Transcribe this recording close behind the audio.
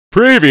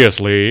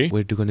Previously,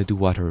 we're gonna do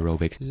water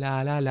aerobics.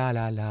 La la la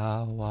la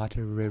la,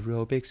 water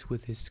aerobics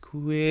with a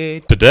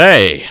squid.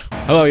 Today,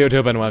 hello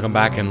YouTube and welcome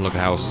back, and look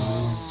how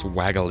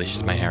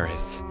swaggalicious my hair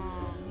is.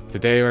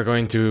 Today we're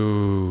going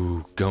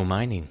to go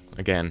mining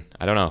again.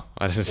 I don't know.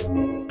 I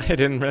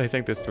didn't really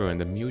think this through, and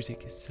the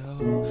music is so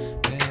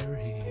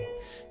very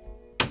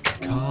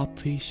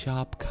coffee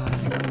shop kind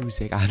of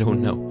music. I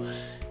don't know.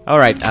 All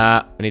right,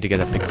 we need to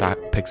get a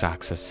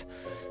pickaxes.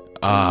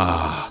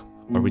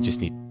 Or we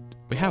just need.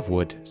 We have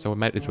wood, so we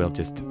might as well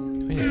just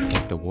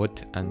take the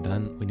wood, and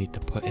then we need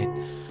to put it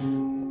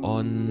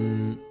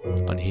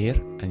on here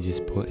and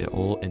just put it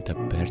all into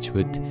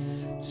birchwood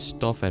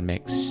stuff and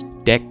make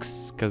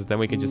sticks, because then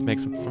we can just make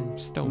some from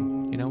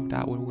stone. You know,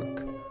 that would work.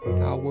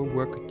 That would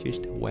work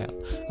just well.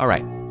 All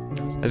right,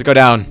 let's go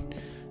down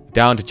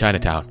to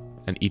Chinatown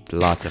and eat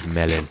lots of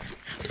melon.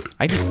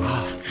 Do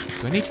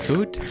I need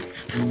food?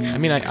 I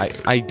mean,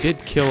 I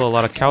did kill a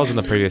lot of cows in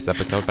the previous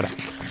episode, but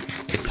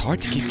it's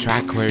hard to keep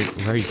track where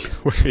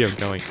you're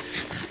going.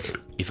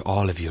 If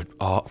all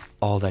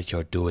that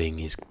you're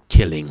doing is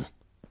killing.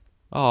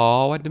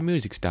 Oh, why'd the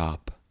music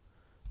stop?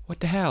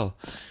 What the hell?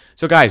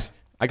 So guys,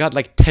 I got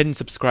like 10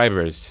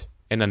 subscribers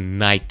in a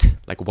night,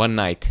 like one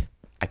night.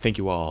 I thank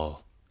you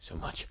all so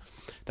much.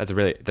 That's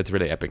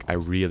really epic. I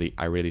really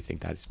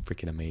think that is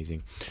freaking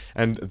amazing.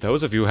 And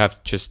those of you who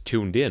have just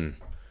tuned in,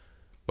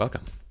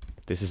 welcome.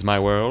 This is my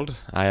world.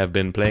 I have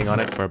been playing on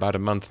it for about a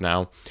month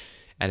now,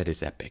 and it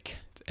is epic.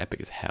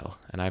 Epic as hell,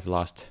 and I've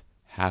lost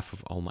half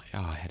of all my.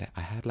 Oh, I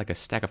had like a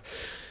stack of.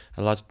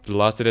 I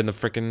lost it in the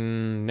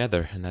freaking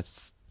nether, and that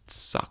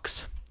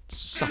sucks.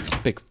 Sucks,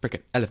 big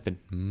freaking elephant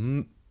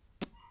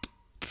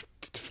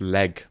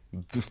leg.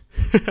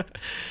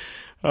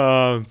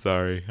 Oh, I'm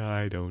sorry.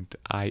 I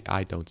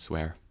don't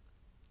swear.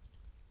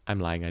 I'm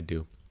lying. I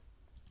do.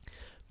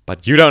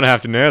 But you don't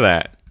have to know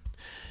that.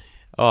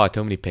 Oh,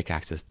 too many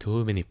pickaxes.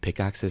 Too many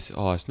pickaxes.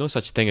 Oh, there's no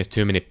such thing as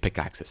too many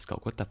pickaxes,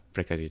 Skullk. What the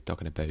frick are you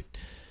talking about?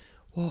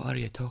 What are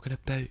you talking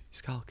about,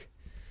 Skullk?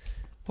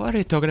 What are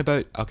you talking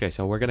about? Okay,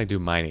 so we're gonna do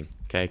mining,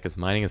 okay? Because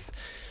mining it's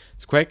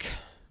quick.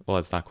 Well,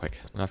 it's not quick.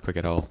 Not quick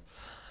at all.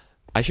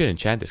 I should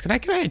enchant this. Can I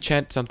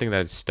enchant something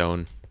that is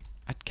stone?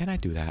 Can I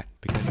do that?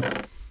 Because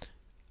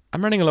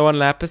I'm running low on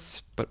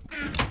lapis, but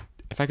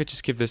if I could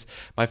just give this...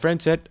 My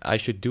friend said I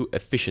should do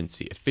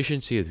efficiency.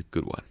 Efficiency is a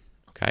good one,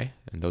 okay?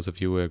 And those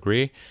of you who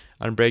agree,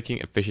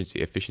 unbreaking, efficiency.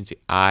 Efficiency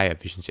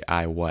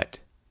I what?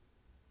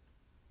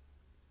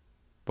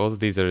 Both of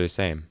these are the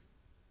same.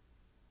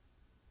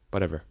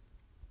 Whatever.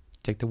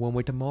 Take the one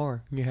with the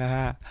more.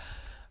 Yeah.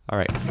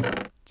 Alright.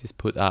 Just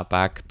put that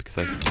back because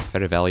it's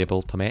very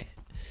valuable to me.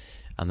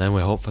 And then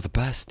we hope for the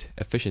best.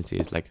 Efficiency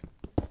is like...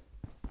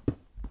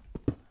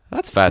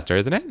 That's faster,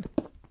 isn't it?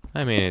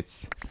 I mean,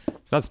 it's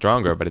not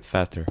stronger, but it's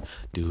faster.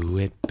 Do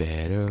it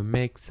better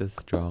makes us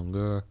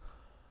stronger.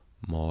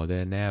 More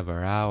than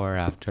ever, hour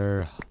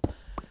after.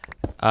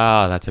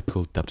 Ah, that's a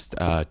cool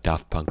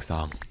Daft Punk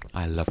song.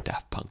 I love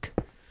Daft Punk.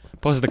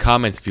 Post in the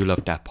comments if you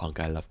love Daft Punk.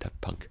 I love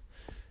Daft Punk.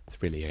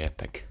 It's really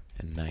epic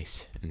and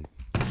nice, and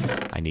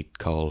I need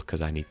coal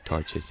because I need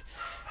torches.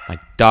 My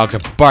dogs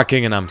are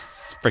barking and I'm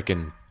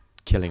freaking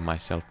killing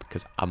myself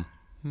because I'm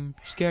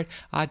scared.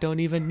 I don't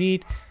even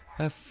need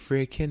a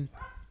freaking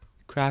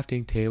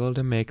crafting table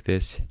to make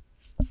this.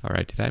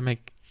 Alright, did I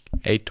make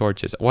 8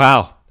 torches?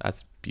 Wow,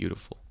 that's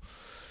beautiful.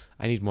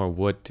 I need more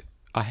wood.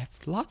 I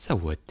have lots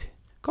of wood.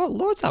 Got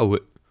lots of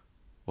wood.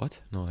 What?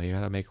 No, you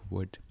gotta make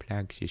wood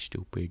planks, you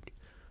stupid.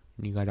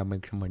 You gotta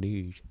make some of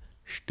these.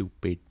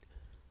 Stupid.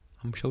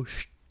 I'm so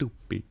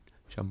stupid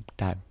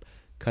sometimes.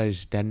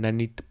 Because then I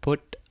need to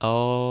put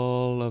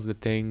all of the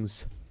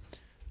things,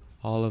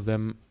 all of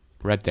them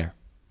right there.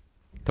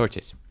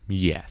 Torches.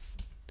 Yes.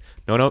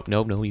 No.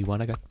 You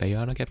wanna get back. You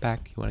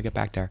wanna get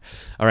back there.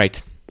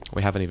 Alright.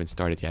 We haven't even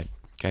started yet.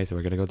 Okay, so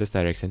we're gonna go this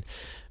direction.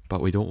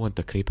 But we don't want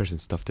the creepers and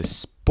stuff to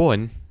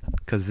spawn.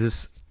 Because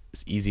this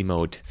is easy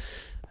mode.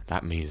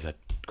 That means that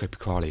creepy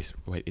crawlies.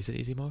 Wait, is it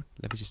easy mode?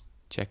 Let me just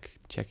check.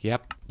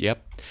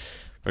 Yep.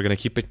 We're gonna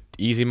keep it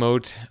easy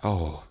mode.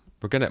 Oh,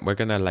 we're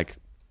gonna like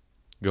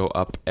go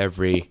up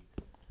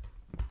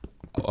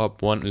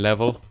one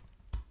level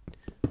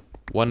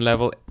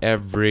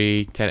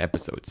every 10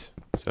 episodes.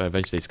 So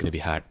eventually it's gonna be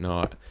hard.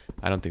 No,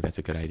 I don't think that's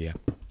a good idea.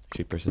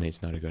 Actually, personally,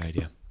 it's not a good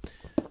idea.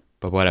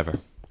 But whatever,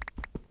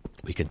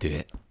 we can do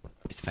it.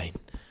 It's fine.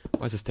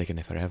 Why is this taking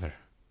it forever?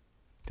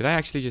 Did I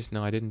actually just?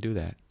 No, I didn't do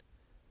that.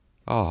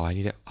 Oh, I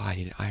need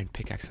an iron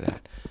pickaxe for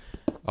that.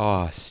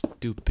 Oh,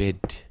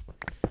 stupid.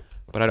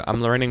 But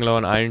I'm running low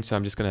on iron, so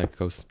I'm just gonna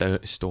go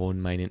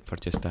stone mining for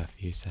just a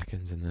few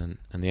seconds, and then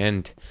in the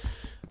end,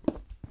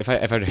 if I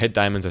hit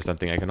diamonds or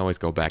something, I can always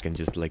go back and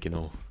just, like, you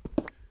know,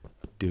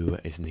 do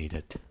what is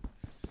needed.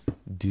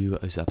 Do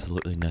what is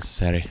absolutely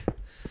necessary.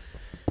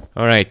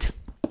 All right.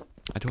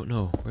 I don't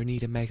know. We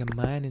need to make a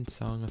mining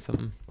song or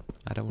something.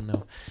 I don't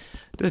know.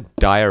 This is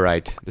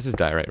diorite. This is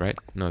diorite, right?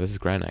 No, this is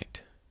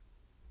granite.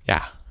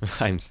 Yeah,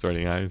 I'm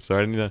starting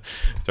to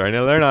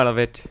learn all of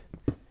it.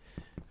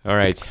 All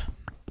right.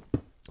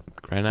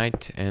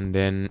 Granite, and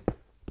then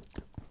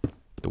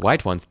The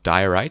white one's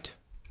diorite.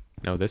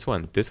 No, this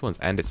one's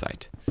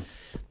andesite.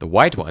 The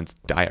white one's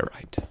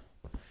diorite.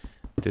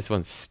 This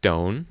one's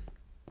stone.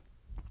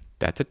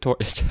 That's a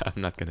torch.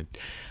 I'm not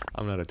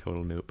a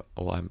total noob.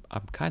 Well,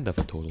 I'm kind of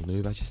a total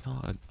noob. I'm just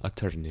not a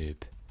utter noob.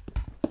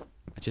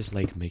 I just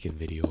like making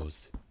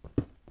videos.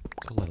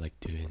 That's all I like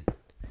doing.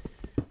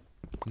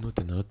 I'm not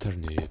an utter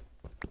noob,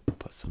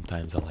 but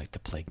sometimes I like to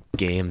play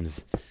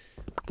games.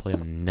 Play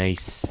them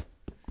nice.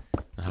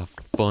 And have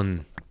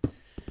fun.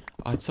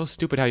 Oh, it's so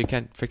stupid how you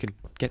can't freaking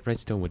get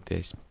redstone with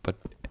this, but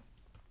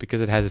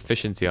because it has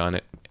efficiency on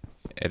it,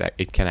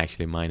 it can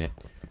actually mine it.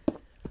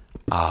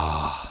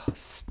 Ah,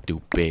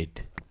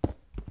 stupid.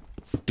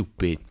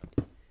 Stupid.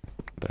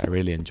 But I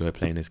really enjoy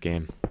playing this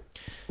game.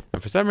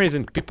 And for some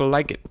reason, people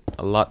like it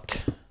a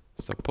lot.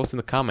 So post in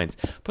the comments.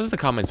 Post in the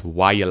comments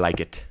why you like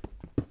it.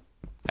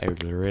 I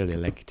would really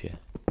like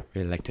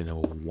to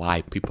know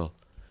why people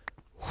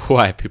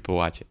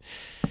watch it.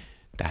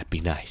 That'd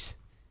be nice.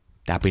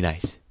 That'd be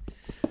nice.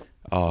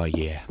 Oh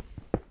yeah.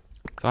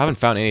 So I haven't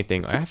found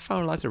anything. I have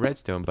found lots of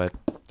redstone, but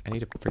I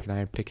need a freaking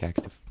iron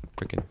pickaxe to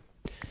freaking.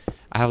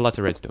 I have lots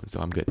of redstone,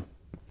 so I'm good.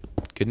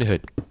 Good in the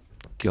hood.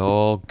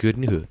 Go good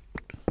in the hood.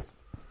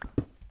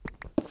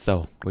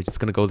 So we're just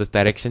gonna go this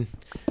direction.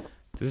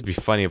 This would be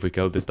funny if we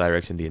go this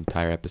direction the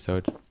entire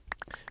episode.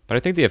 But I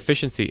think the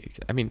efficiency.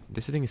 I mean,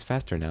 this thing is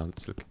faster now.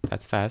 Look,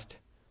 that's fast,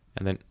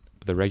 and then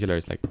the regular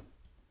is like,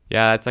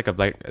 yeah, it's like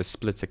a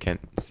split second.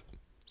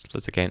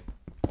 Split second.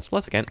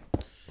 Split second.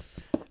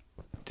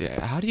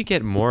 How do you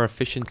get more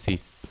efficiency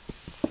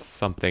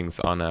somethings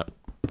on a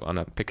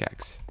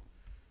pickaxe?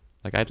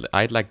 Like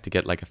I'd like to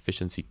get like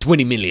efficiency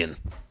 20 million.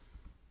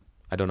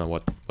 I don't know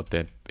what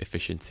the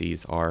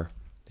efficiencies are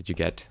that you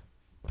get.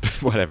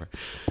 Whatever.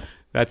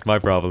 That's my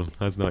problem.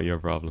 That's not your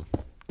problem.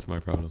 It's my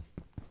problem.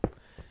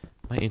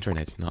 My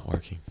internet's not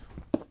working.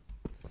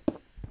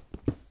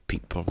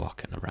 People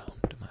walking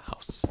around my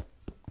house.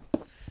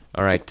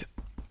 All right.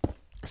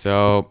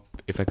 So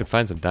if I could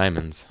find some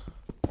diamonds,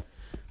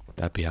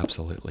 that'd be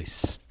absolutely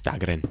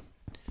staggering.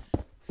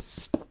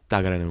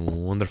 Staggering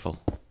and wonderful.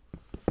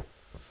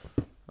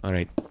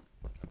 Alright.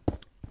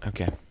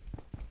 Okay.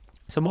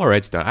 Some more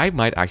redstone. I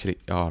might actually...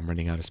 Oh, I'm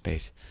running out of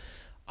space.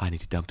 I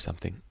need to dump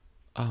something.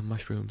 Oh,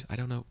 mushrooms. I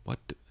don't know what...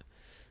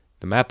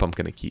 The map I'm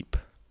gonna keep.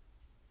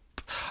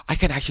 I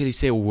can actually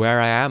say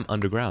where I am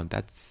underground.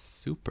 That's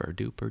super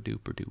duper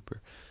duper duper.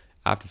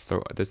 I have to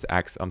throw this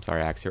axe. I'm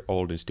sorry, axe. You're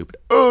old and stupid.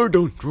 Oh,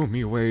 don't throw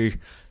me away.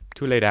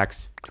 Too late,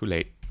 axe. Too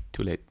late.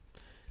 Too late.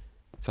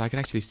 So I can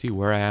actually see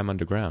where I am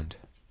underground.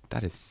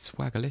 That is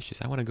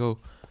swagalicious. I want to go...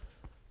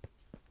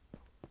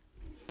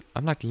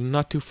 I'm like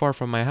not too far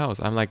from my house.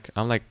 I'm like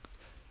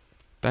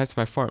that's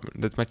my farm.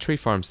 That's my tree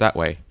farm's that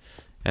way.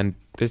 And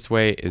this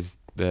way is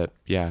the...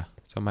 Yeah.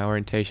 So my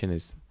orientation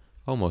is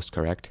almost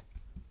correct.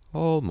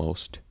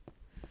 Almost.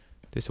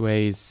 This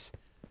way is...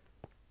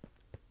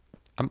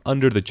 I'm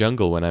under the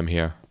jungle when I'm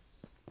here.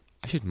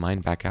 I should mine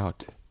back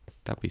out.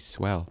 That'd be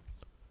swell.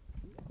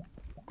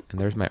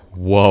 And there's my...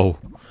 Whoa.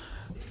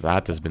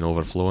 That has been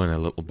overflowing a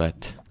little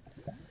bit.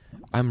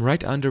 I'm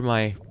right under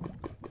my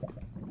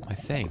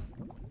thing.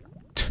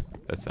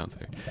 That sounds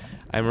weird.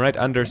 I'm right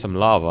under some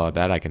lava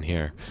that I can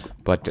hear.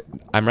 But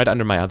I'm right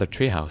under my other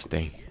treehouse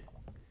thing.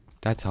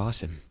 That's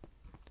awesome.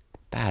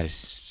 That is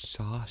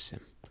so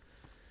awesome.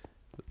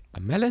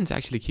 Melons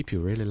actually keep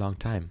you a really long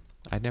time.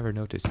 I'd never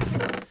noticed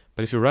it.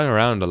 But if you run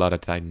around a lot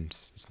of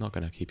times, it's not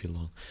going to keep you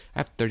long. I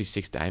have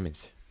 36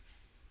 diamonds.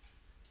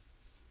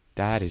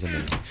 That is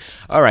amazing.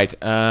 Alright,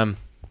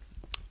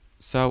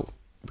 so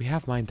we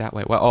have mine that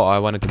way. Well, oh, I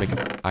wanted to make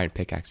an iron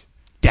pickaxe.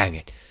 Dang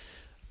it.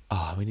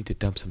 Oh, we need to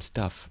dump some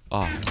stuff.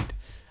 Oh,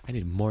 I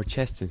need more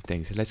chests and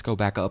things. Let's go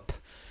back up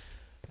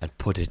and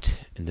put it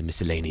in the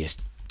miscellaneous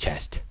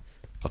chest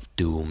of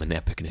doom and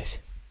epicness.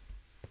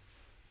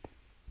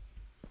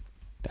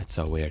 That's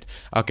so weird.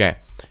 Okay,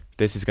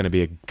 this is gonna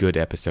be a good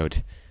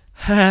episode.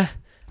 I'm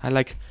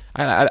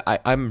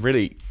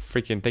really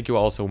freaking. Thank you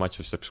all so much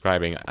for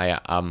subscribing. I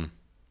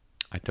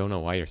don't know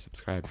why you're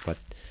subscribed, but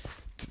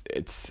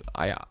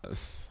I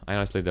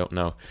honestly don't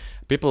know.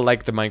 People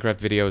like the Minecraft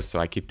videos, so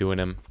I keep doing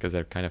them because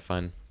they're kind of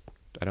fun.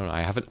 I don't know.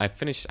 I haven't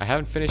finished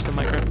the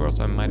Minecraft world,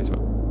 so I might as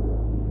well.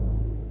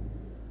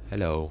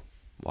 Hello,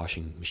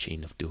 washing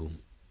machine of doom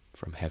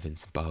from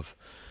heavens above.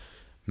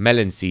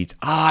 Melon seeds.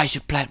 Ah, I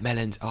should plant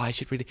melons. Oh, I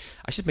should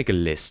make a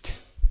list.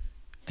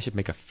 I should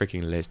make a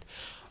freaking list.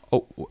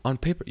 Oh, on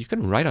paper. You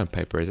can write on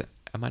paper.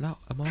 Am I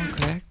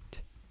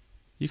correct?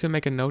 You can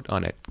make a note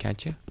on it,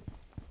 can't you?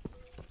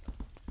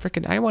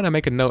 Freaking, I want to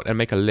make a note and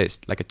make a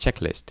list, like a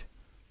checklist.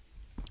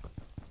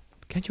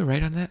 Can't you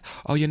write on that?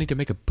 Oh, you need to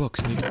make a book,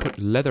 so you need to put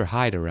leather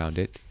hide around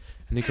it,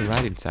 and you can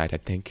write inside, I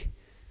think.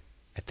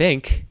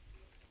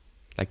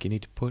 Like you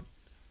need to put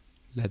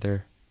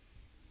leather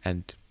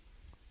and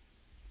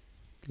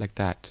like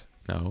that.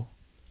 No.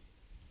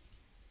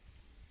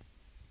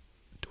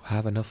 Do I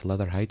have enough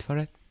leather hide for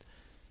it?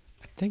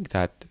 I think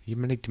that you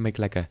need to make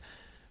like a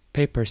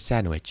paper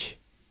sandwich.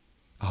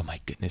 Oh my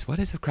goodness, what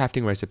is a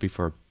crafting recipe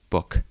for a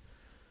book?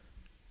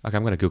 Okay,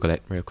 I'm gonna Google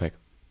it real quick.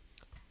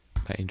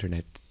 my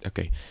internet.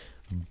 Okay.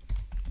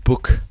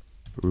 Book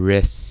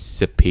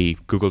recipe.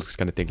 Google's just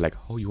gonna think like,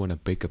 oh, you want to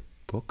bake a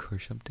book or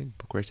something?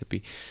 Book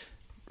recipe.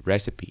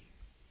 Recipe.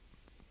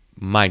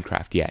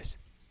 Minecraft, yes.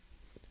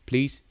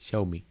 Please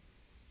show me.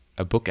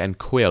 A book and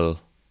quill.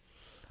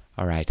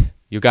 Alright.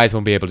 You guys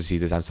won't be able to see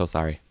this. I'm so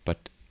sorry.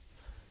 But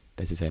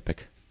this is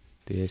epic.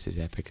 This is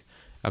epic.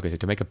 Okay, so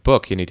to make a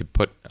book, you need to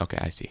put... Okay,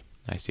 I see.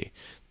 I see.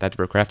 That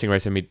crafting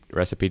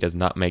recipe does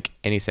not make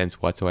any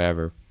sense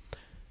whatsoever.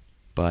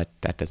 But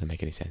that doesn't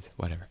make any sense.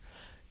 Whatever.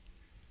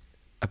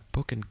 A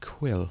book and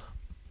quill.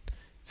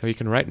 So you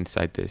can write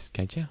inside this,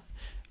 can't you?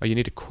 Oh, you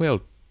need a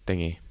quill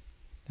thingy.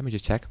 Let me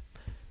just check.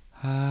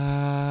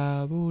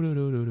 And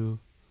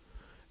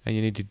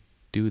you need to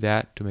do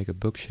that to make a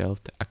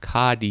bookshelf.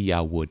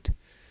 Acacia wood.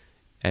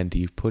 And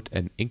you put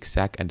an ink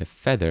sac and a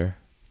feather.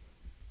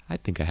 I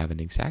think I have an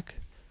ink sac.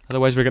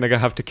 Otherwise we're gonna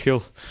have to kill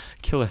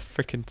a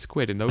freaking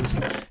squid. And those,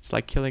 it's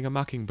like killing a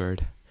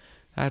mockingbird.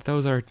 That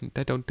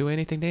don't do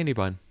anything to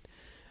anyone.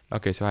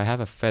 Okay, so I have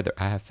a feather.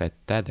 I have a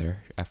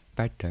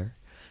feather.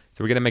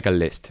 So we're gonna make a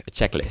list, a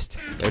checklist.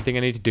 Everything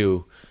I need to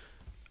do.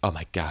 Oh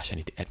my gosh, I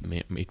need to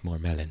eat more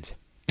melons.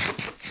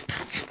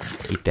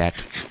 Eat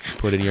that.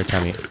 Put it in your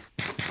tummy.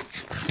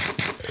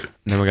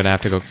 And then we're gonna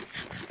have to go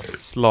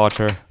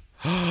slaughter.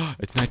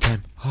 It's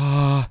nighttime.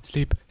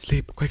 Sleep,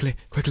 sleep, quickly,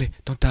 quickly,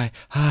 don't die.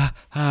 I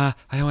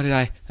don't want to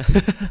die.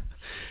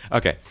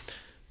 Okay,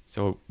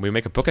 so we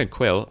make a book and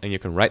quill, and you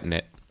can write in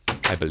it.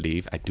 I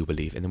do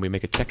believe, and then we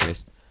make a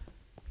checklist.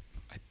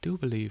 I do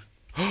believe.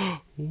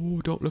 Oh,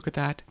 don't look at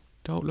that.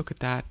 Don't look at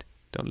that.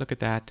 Don't look at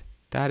that.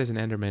 That is an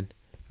Enderman.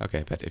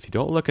 Okay, but if you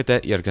don't look at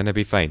that, you're gonna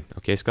be fine.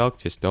 Okay, Skullk?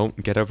 Just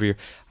don't get over your...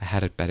 I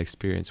had a bad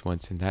experience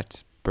once, and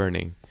that's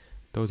burning.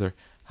 Those are...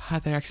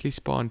 they actually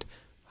spawned.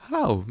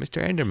 Oh,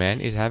 Mr. Enderman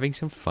is having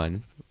some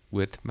fun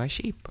with my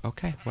sheep.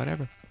 Okay,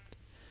 whatever.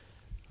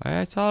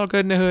 It's all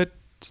good in the hood.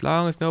 As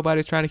long as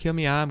nobody's trying to kill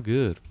me, I'm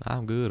good.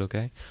 I'm good,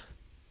 okay?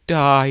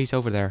 Duh, he's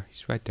over there.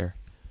 He's right there.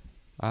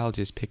 I'll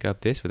just pick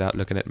up this without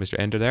looking at Mr.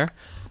 Ender there.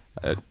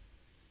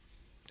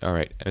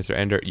 Alright, Mr.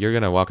 Ender, you're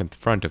gonna walk in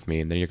front of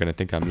me, and then you're gonna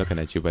think I'm looking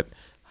at you, but...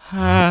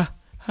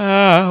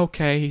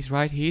 okay, he's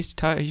right. He's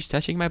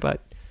touching my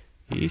butt.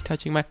 He's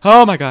touching my...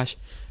 Oh my gosh!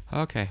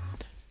 Okay.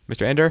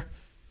 Mr. Ender?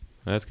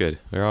 That's good.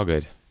 We're all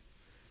good.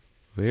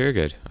 We're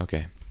good.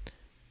 Okay.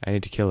 I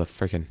need to kill a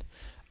freaking...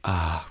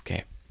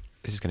 okay.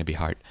 This is gonna be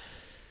hard.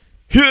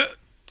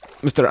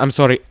 Mister, I'm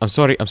sorry. I'm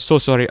sorry. I'm so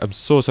sorry. I'm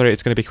so sorry.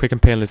 It's gonna be quick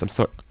and painless. I'm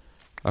sorry.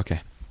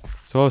 Okay.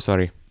 So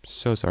sorry.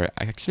 So sorry.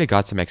 I actually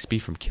got some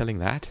XP from killing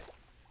that.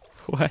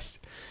 What?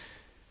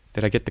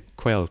 Did I get the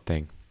quail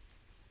thing?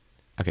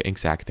 Okay, ink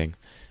sac thing.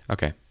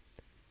 Okay.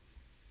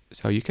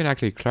 So you can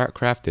actually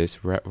craft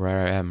this where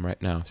I am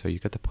right now. So you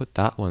got to put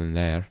that one in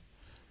there.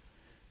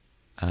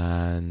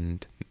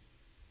 And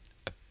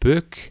a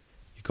book.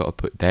 You got to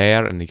put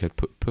there, and you can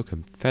put book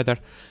and feather.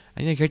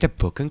 And you get a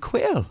book and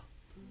quill.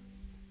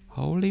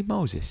 Holy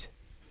Moses.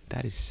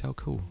 That is so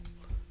cool.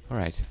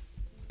 Alright.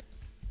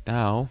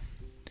 Now,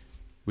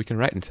 we can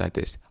write inside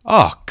this.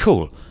 Oh,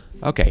 cool.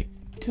 Okay.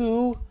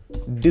 To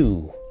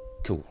do.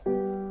 Cool.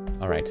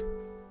 Alright.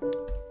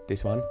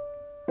 This one.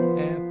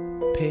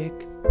 Epic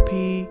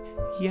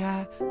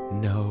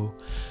piano.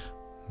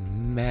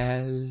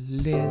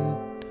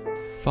 Melon.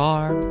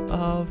 Farm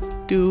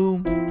of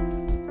doom.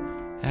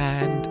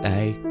 And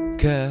a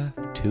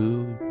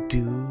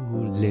to-do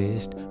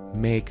list.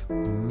 Make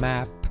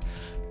map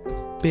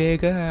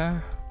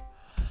bigger.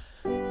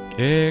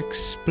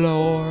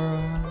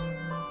 Explore.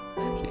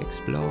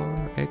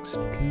 Explore.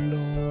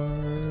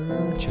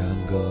 Explore.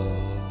 Jungle.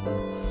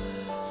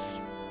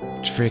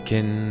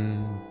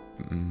 Frickin'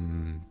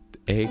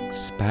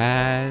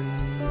 expand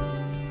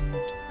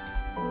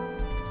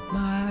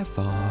my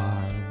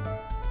farm.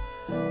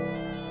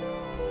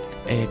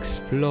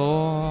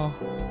 Explore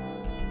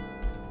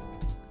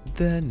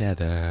the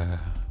nether.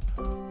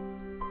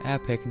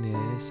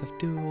 Epicness of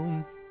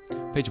doom.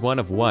 Page 1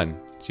 of 1.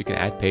 So you can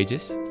add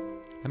pages.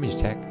 Let me just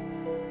check.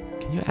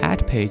 Can you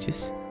add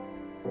pages?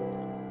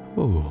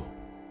 Ooh.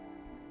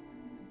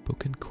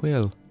 Book and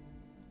quill.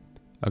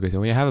 Okay, so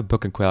when you have a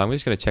book and quill, I'm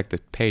just going to check the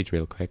page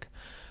real quick.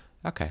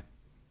 Okay.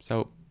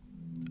 So,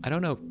 I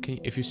don't know.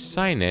 If you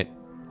sign it,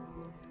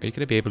 are you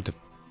going to be able to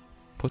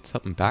put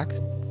something back?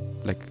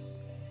 Like,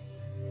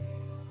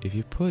 if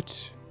you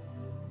put...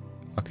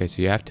 Okay,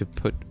 so you have to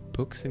put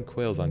books and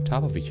quills on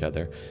top of each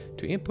other.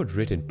 To input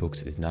written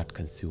books is not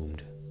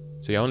consumed.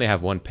 So you only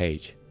have one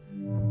page.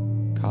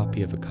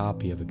 Copy of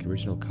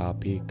original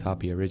copy.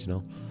 Copy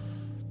original.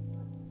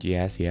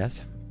 Yes,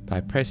 yes. By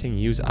pressing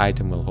use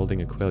item while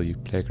holding a quill, you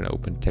player can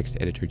open text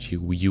editor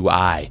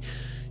UI.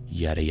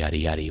 Yada yada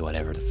yada,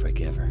 whatever the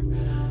frick ever.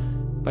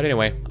 But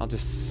anyway, I'll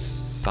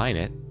just sign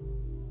it.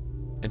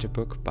 Enter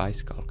book by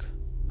Skullk.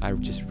 I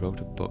just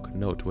wrote a book.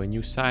 Note, when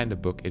you sign the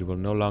book, it will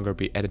no longer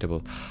be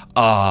editable.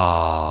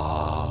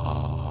 Oh,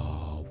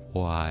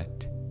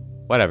 what?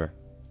 Whatever.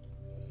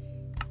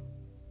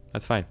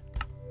 That's fine.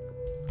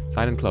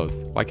 Sign and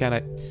close. Why can't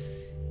I?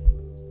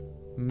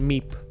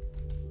 Meep.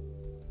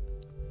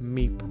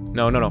 Meep.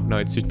 No,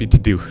 it should be to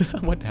do.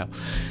 What the hell?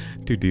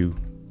 To do.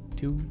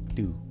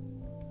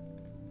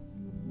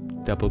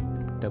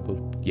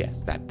 Double,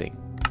 yes, that thing.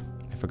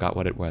 I forgot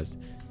what it was.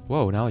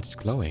 Whoa, now it's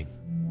glowing.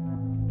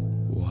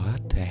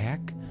 What the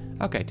heck?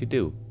 Okay, to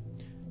do.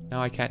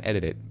 Now I can't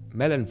edit it.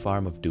 Melon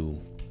Farm of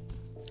Doom.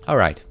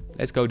 Alright,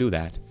 let's go do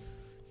that.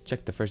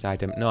 Check the first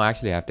item. No,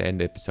 actually I have to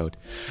end the episode.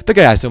 Thank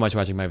you guys so much for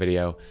watching my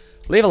video.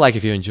 Leave a like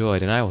if you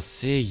enjoyed, and I will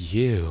see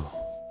you.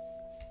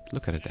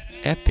 Look at it, the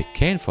epic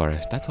cane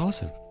forest. That's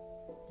awesome.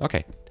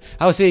 Okay,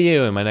 I will see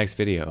you in my next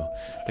video.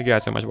 Thank you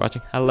guys so much for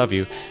watching. I love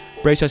you.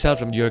 Brace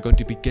yourself, and you're going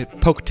to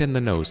get poked in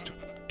the nose.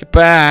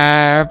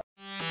 Goodbye.